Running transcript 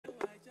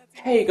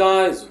Hey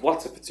guys,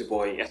 what's up? It's your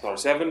boy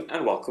SR7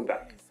 and welcome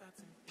back.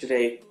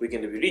 Today we're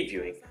going to be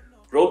reviewing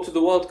Road to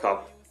the World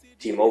Cup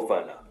Timo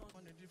Werner.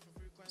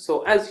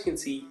 So as you can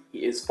see, he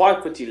is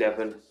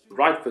 5'11",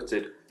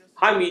 right-footed,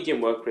 high-medium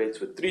work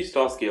rates with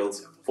 3-star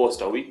skills,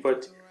 4-star weak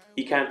foot.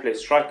 He can play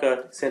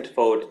striker, centre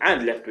forward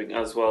and left wing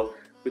as well,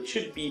 which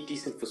should be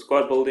decent for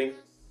squad building.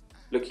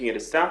 Looking at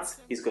his stats,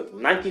 he's got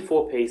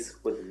 94 pace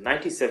with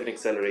 97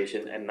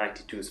 acceleration and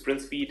 92 sprint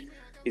speed.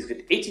 He's got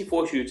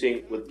 84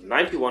 shooting with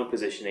 91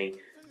 positioning,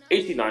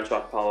 89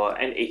 shot power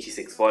and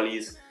 86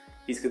 volleys.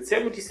 He's got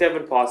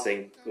 77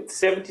 passing with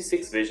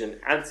 76 vision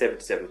and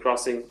 77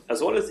 crossing,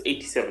 as well as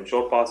 87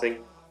 short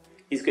passing.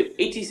 He's got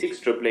 86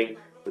 dribbling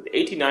with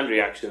 89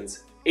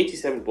 reactions,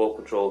 87 ball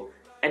control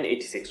and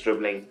 86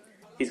 dribbling.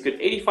 He's got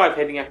 85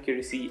 heading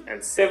accuracy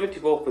and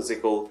 74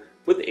 physical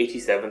with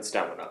 87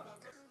 stamina.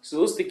 So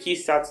those are the key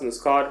stats in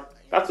this card.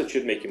 That's what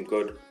should make him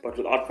good. But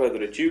without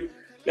further ado,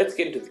 let's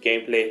get into the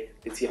gameplay,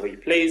 let's see how he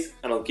plays,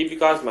 and I'll give you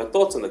guys my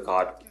thoughts on the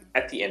card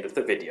at the end of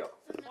the video.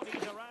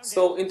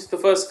 So into the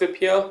first clip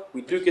here,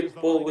 we do get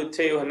the ball with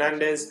Theo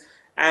Hernandez,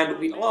 and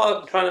we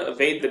are trying to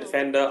evade the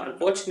defender.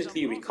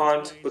 Unfortunately we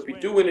can't, but we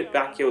do win it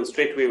back here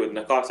straight away with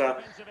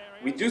Nakata.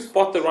 We do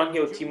spot the run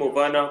here with Timo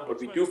Werner,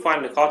 but we do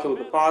find Nakata with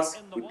the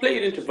pass. We play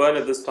it into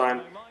Werner this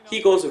time. He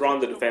goes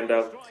around the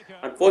defender.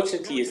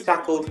 Unfortunately he is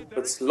tackled,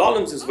 but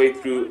slaloms his way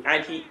through,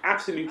 and he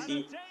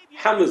absolutely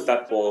hammers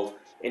that ball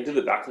into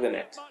the back of the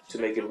net to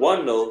make it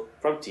 1-0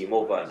 from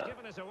Timo Werner.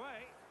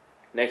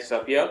 Next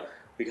up here,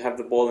 we have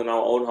the ball in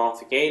our own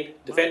half again,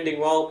 defending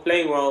well,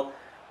 playing well.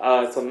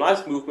 Some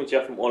nice movement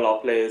here from all our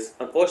players.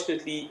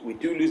 Unfortunately, we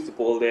do lose the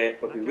ball there,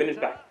 but we win it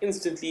back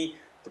instantly.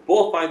 The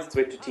ball finds its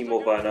way to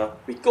Timo Werner.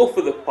 We go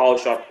for the power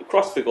shot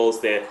across the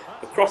goals there,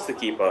 across the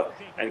keeper,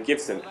 and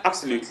gives him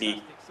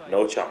absolutely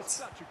no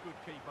chance.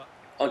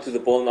 Onto the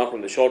ball now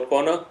from the short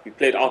corner. We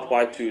played out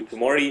wide to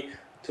Tomori.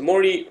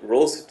 Tomori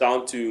rolls it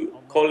down to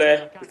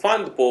Kole. We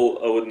find the ball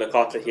with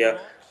Nakata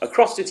here,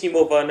 across to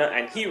Timo Werner,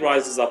 and he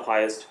rises up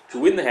highest to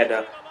win the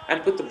header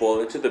and put the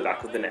ball into the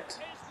back of the net.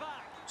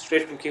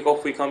 Straight from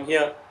kickoff we come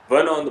here.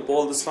 Werner on the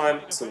ball this time.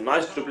 Some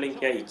nice dribbling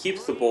here. He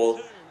keeps the ball.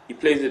 He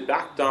plays it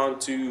back down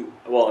to,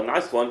 well, a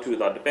nice 1-2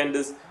 with our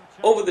defenders.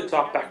 Over the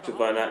top back to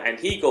Werner, and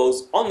he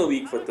goes on the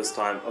weak foot this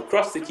time,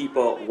 across the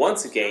keeper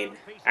once again,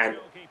 and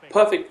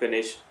perfect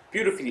finish,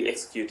 beautifully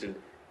executed,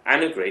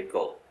 and a great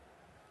goal.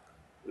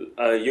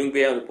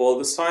 Youngbae on the ball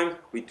this time.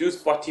 We do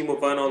spot Timo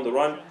Werner on the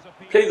run,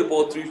 play the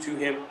ball through to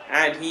him,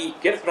 and he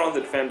gets around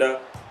the defender,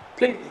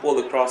 plays the ball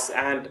across,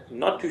 and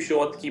not too sure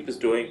what the keeper's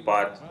doing,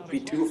 but we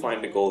do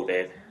find a goal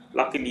there,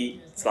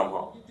 luckily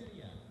somehow.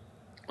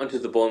 Onto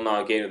the ball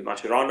now again with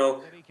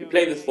Mascherano. We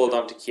play this ball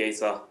down to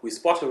Chiesa. We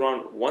spot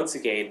around once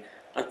again.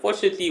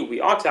 Unfortunately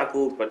we are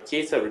tackled, but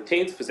Chiesa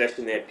retains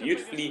possession there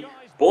beautifully.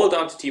 Ball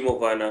down to Timo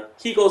Werner.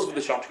 He goes with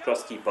the shot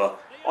across keeper.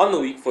 On the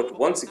weak foot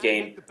once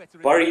again,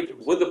 buried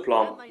with the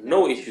plum,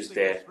 no issues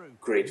there,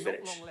 great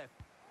finish.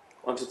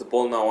 Onto the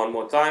ball now one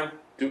more time.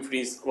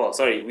 Dumfries,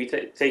 we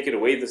take it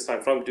away this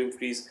time from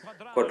Dumfries.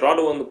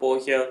 Quadrado on the ball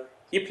here.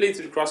 He plays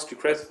it across to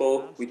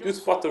Crespo. We do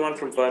spot the run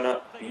from Werner,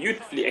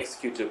 beautifully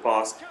executed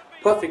pass,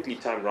 perfectly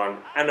timed run,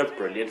 and a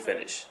brilliant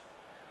finish.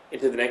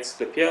 Into the next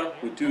clip here,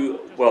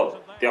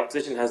 the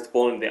opposition has the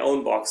ball in their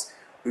own box.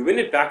 We win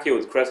it back here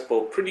with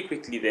Crespo pretty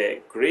quickly there,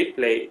 great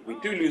play. We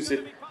do lose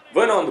it.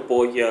 Werner on the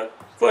ball here,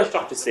 first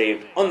shot to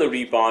save, on the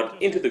rebound,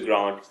 into the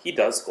ground, he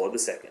does score the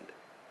second.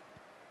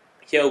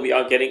 Here we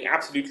are getting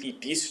absolutely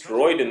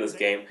destroyed in this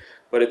game,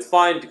 but it's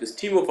fine because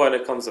Timo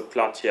Werner comes up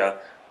clutch here.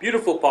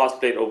 Beautiful pass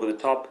played over the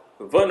top,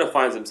 Werner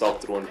finds himself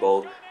through on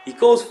goal. He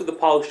goes for the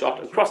power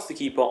shot across the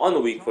keeper on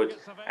the weak foot,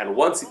 and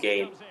once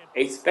again,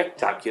 a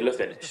spectacular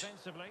finish.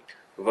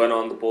 Werner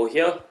on the ball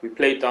here, we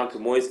play it down to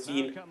Moise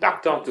Kean,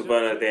 back down to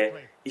Werner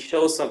there. He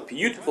shows some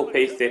beautiful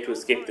pace there to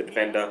escape the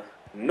defender.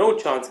 No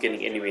chance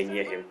getting anywhere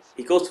near him.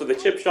 He goes for the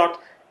chip shot,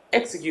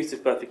 executes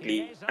it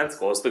perfectly, and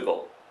scores the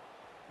goal.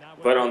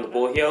 Werner on the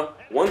ball here,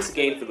 once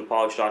again for the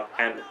power shot,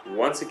 and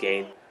once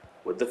again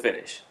with the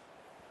finish.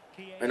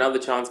 Another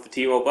chance for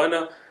Timo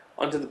Werner.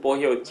 Onto the ball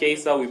here with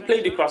Chiesa. We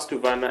played across to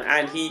Werner,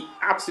 and he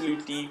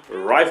absolutely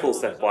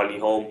rifles that volley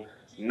home.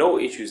 No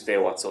issues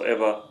there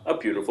whatsoever. A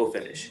beautiful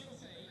finish.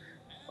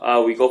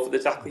 We go for the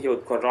tackle here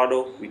with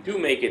Quadrado. We do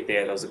make it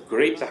there. That was a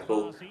great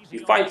tackle. We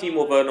find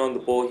Timo Werner on the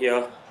ball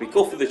here. We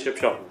go for the chip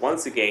shot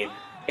once again.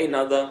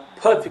 Another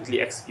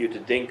perfectly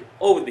executed dink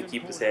over the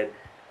keeper's head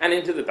and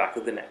into the back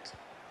of the net.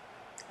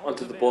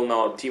 Onto the ball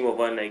now, Timo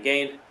Werner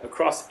again.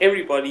 Across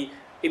everybody,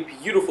 a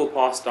beautiful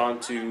pass down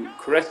to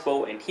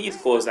Crespo, and he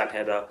scores that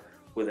header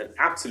with an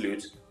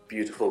absolute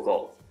beautiful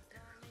goal.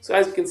 So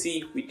as you can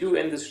see, we do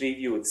end this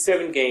review with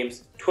 7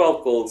 games,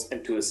 12 goals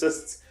and 2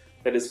 assists.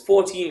 That is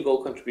 14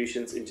 goal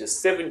contributions in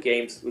just 7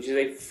 games, which is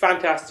a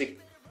fantastic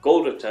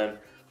goal return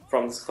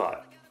from this card.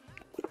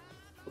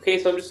 Okay,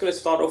 so I'm just going to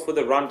start off with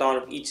a rundown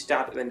of each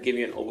stat and then give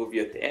you an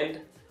overview at the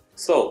end.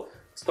 So,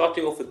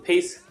 starting off with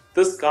pace,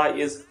 this guy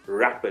is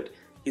rapid.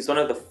 He's one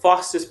of the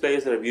fastest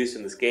players that I've used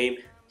in this game.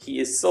 He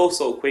is so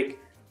quick.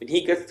 When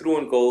he gets through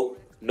on goal,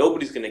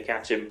 Nobody's going to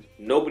catch him,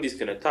 nobody's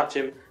going to touch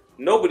him,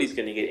 nobody's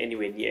going to get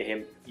anywhere near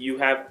him. You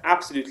have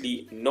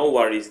absolutely no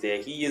worries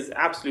there. He is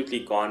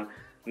absolutely gone.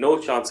 No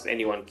chance of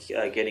anyone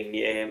getting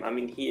near him. I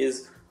mean, he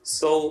is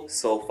so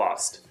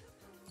fast.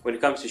 When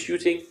it comes to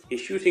shooting,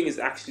 his shooting is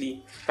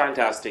actually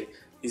fantastic.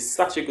 He's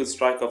such a good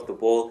striker of the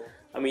ball.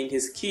 I mean,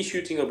 his key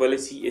shooting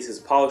ability is his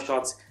power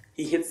shots.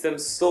 He hits them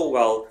so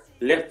well.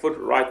 Left foot,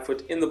 right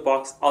foot, in the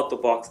box, out the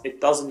box, it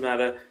doesn't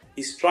matter.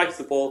 He strikes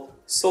the ball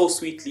so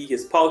sweetly.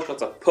 His power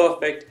shots are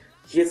perfect.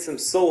 He hits them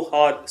so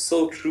hard,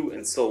 so true,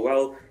 and so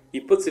well. He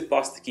puts it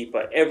past the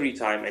keeper every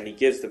time, and he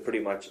gives them pretty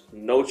much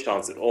no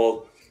chance at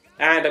all.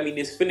 And I mean,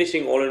 his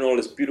finishing all in all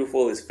is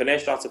beautiful. His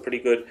finesse shots are pretty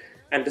good.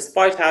 And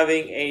despite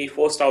having a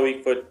 4-star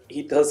weak foot,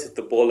 he does hit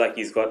the ball like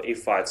he's got a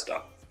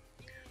 5-star.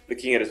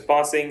 Looking at his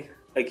passing,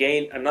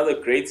 again, another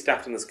great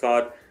stat in this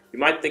card. You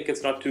might think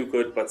it's not too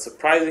good, but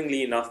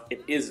surprisingly enough,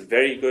 it is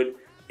very good.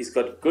 He's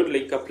got good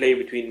link-up play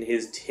between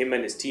him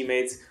and his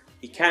teammates.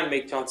 He can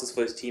make chances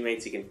for his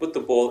teammates. He can put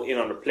the ball in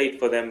on a plate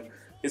for them.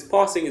 His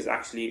passing is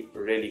actually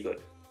really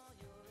good.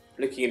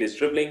 Looking at his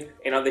dribbling,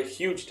 another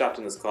huge stat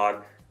in this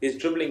card. His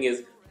dribbling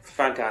is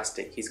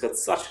fantastic. He's got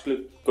such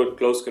good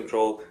close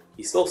control.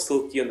 He's so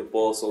silky on the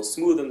ball, so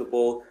smooth on the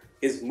ball.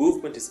 His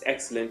movement is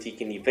excellent. He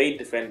can evade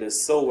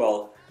defenders so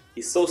well.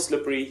 He's so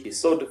slippery, he's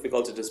so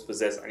difficult to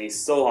dispossess, and he's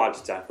so hard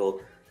to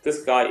tackle.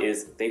 This guy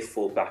is the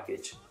full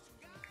package.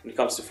 When it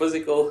comes to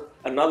physical,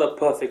 another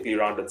perfectly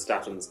rounded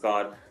stat on this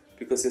card,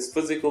 because his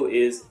physical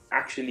is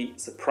actually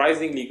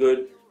surprisingly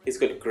good. He's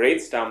got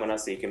great stamina,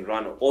 so he can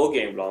run all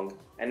game long,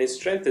 and his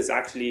strength is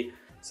actually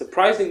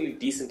surprisingly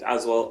decent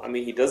as well. I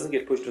mean, he doesn't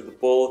get pushed off the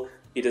ball,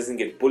 he doesn't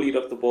get bullied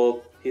off the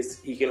ball.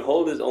 He can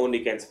hold his own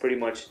against pretty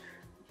much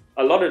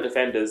a lot of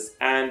defenders,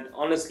 and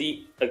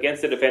honestly,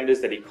 against the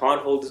defenders that he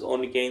can't hold his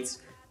own against,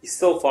 he's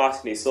so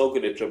fast and he's so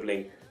good at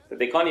dribbling that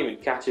they can't even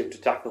catch him to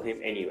tackle him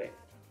anyway.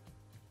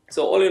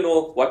 So all in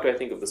all, what do I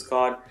think of this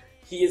card?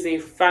 He is a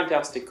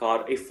fantastic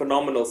card, a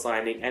phenomenal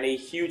signing, and a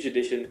huge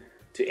addition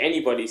to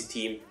anybody's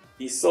team.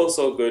 He's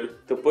so good.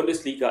 The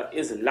Bundesliga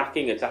is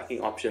lacking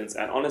attacking options,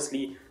 and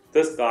honestly,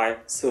 this guy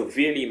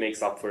severely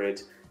makes up for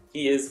it.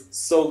 He is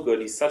so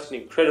good. He's such an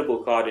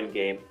incredible card in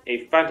game,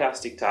 a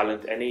fantastic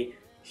talent, and a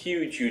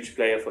huge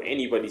player for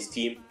anybody's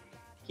team.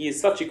 He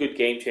is such a good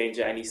game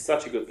changer, and he's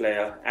such a good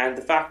player. And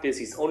the fact is,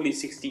 he's only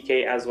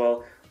 60k as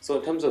well. So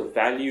in terms of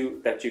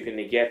value that you're going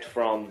to get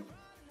from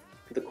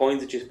the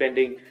coins that you're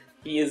spending,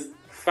 he is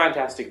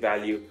fantastic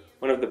value.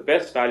 One of the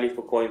best value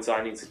for coin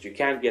signings that you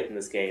can get in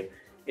this game.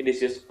 It is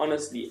just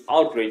honestly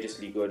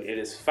outrageously good. It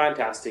is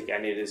fantastic,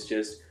 and it is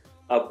just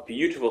a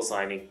beautiful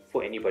signing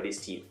for anybody's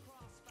team.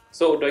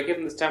 So do I give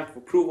him the stamp of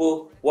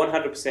approval?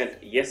 100%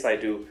 yes, I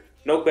do.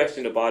 No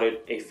question about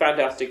it. A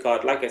fantastic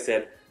card, like I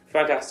said,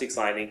 fantastic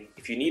signing.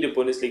 If you need a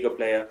Bundesliga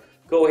player,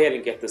 go ahead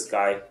and get this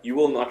guy. You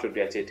will not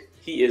regret it.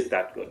 He is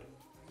that good.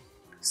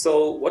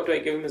 So what do I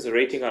give him as a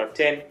rating out of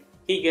 10?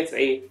 He gets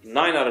a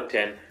 9 out of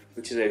 10,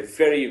 which is a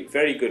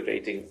very good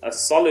rating, a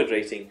solid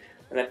rating,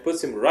 and that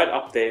puts him right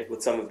up there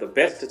with some of the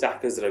best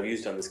attackers that I've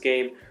used on this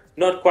game.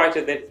 Not quite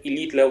at that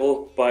elite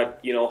level,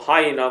 but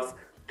high enough,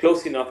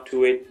 close enough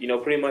to it,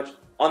 pretty much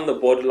on the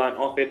borderline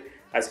of it,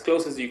 as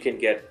close as you can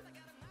get.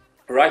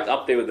 Right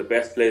up there with the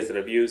best players that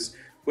I've used,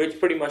 which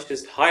pretty much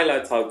just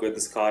highlights how good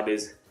this card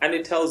is, and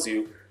it tells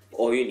you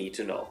all you need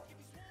to know.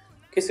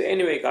 Okay, so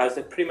anyway guys,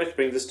 that pretty much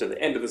brings us to the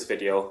end of this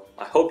video.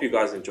 I hope you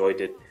guys enjoyed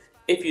it.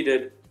 If you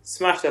did,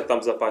 smash that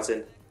thumbs up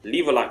button,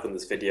 leave a like on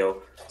this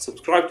video,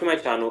 subscribe to my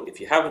channel if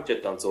you haven't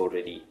yet done so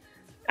already,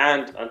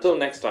 and until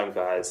next time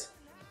guys,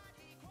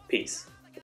 peace.